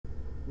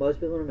Most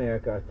people in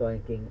America are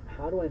thinking,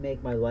 how do I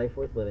make my life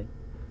worth living?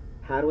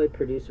 How do I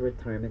produce a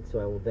retirement so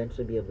I will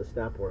eventually be able to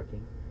stop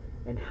working?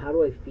 And how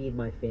do I feed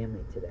my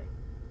family today?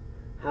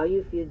 How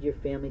you feed your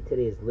family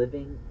today is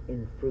living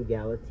in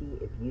frugality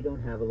if you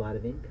don't have a lot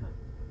of income.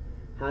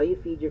 How you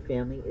feed your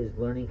family is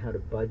learning how to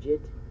budget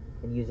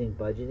and using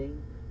budgeting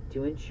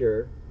to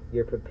ensure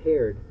you're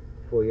prepared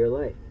for your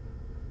life.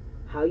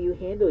 How you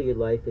handle your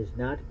life is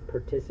not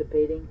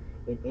participating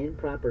in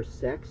improper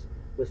sex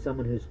with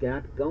someone who's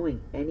not going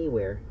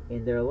anywhere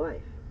in their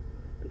life.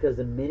 Because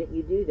the minute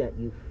you do that,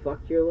 you fuck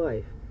your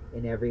life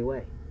in every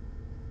way.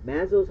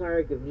 Maslow's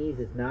hierarchy of needs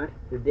is not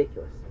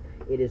ridiculous.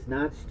 It is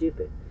not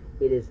stupid.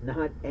 It is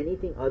not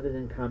anything other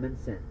than common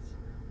sense.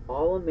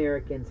 All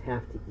Americans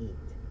have to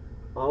eat.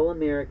 All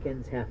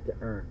Americans have to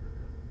earn.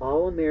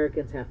 All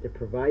Americans have to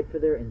provide for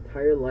their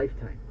entire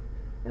lifetime.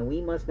 And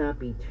we must not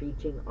be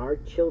teaching our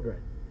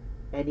children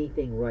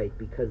anything right,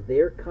 because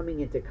they're coming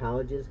into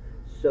colleges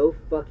so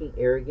fucking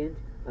arrogant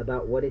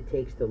about what it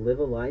takes to live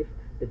a life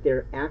that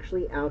they're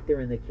actually out there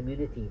in the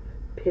community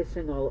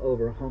pissing all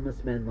over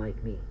homeless men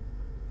like me.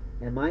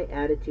 And my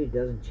attitude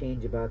doesn't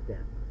change about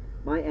them.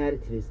 My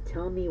attitude is,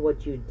 tell me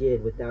what you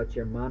did without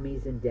your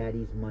mommy's and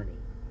daddy's money.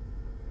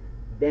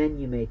 Then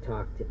you may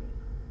talk to me.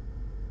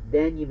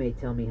 Then you may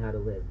tell me how to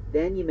live.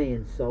 Then you may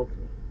insult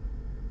me.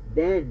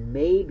 Then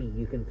maybe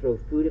you can throw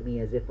food at me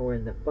as if we're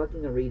in the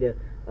fucking arena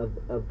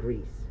of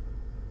Greece.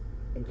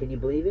 And can you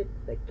believe it?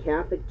 The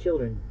Catholic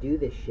children do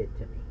this shit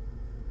to me.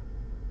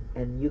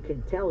 And you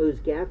can tell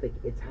who's Catholic.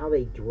 It's how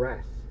they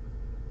dress.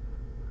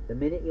 The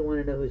minute you want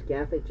to know who's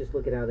Catholic, just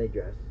look at how they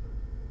dress.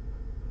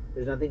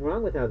 There's nothing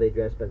wrong with how they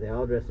dress, but they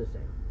all dress the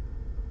same.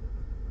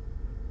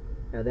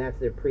 Now that's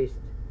their priest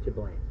to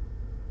blame.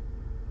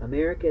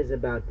 America is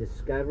about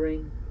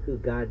discovering who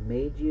God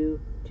made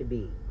you to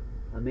be.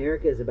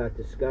 America is about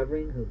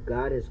discovering who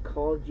God has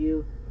called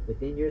you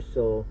within your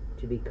soul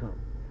to become.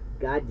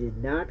 God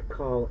did not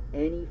call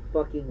any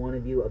fucking one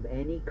of you of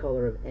any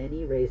color, of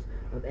any race,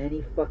 of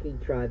any fucking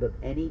tribe, of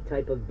any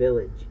type of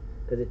village.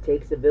 Because it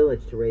takes a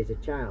village to raise a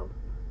child,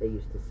 they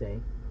used to say.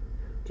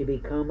 To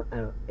become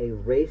a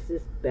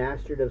racist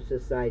bastard of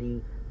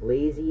society,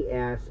 lazy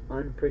ass,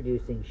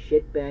 unproducing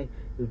shitbag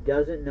who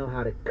doesn't know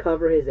how to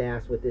cover his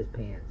ass with his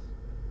pants.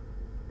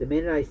 The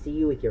minute I see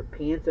you with your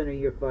pants under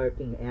your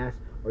fucking ass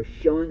or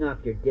showing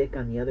off your dick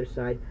on the other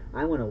side,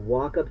 I want to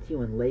walk up to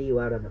you and lay you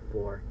out on the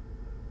floor.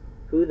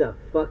 Who the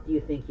fuck do you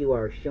think you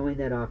are, showing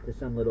that off to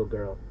some little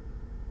girl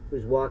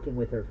who's walking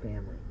with her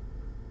family?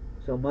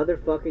 So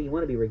motherfucker, you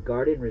want to be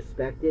regarded and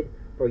respected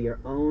for your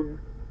own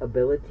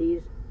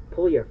abilities?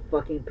 Pull your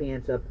fucking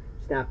pants up.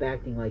 Stop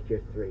acting like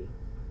you're 3.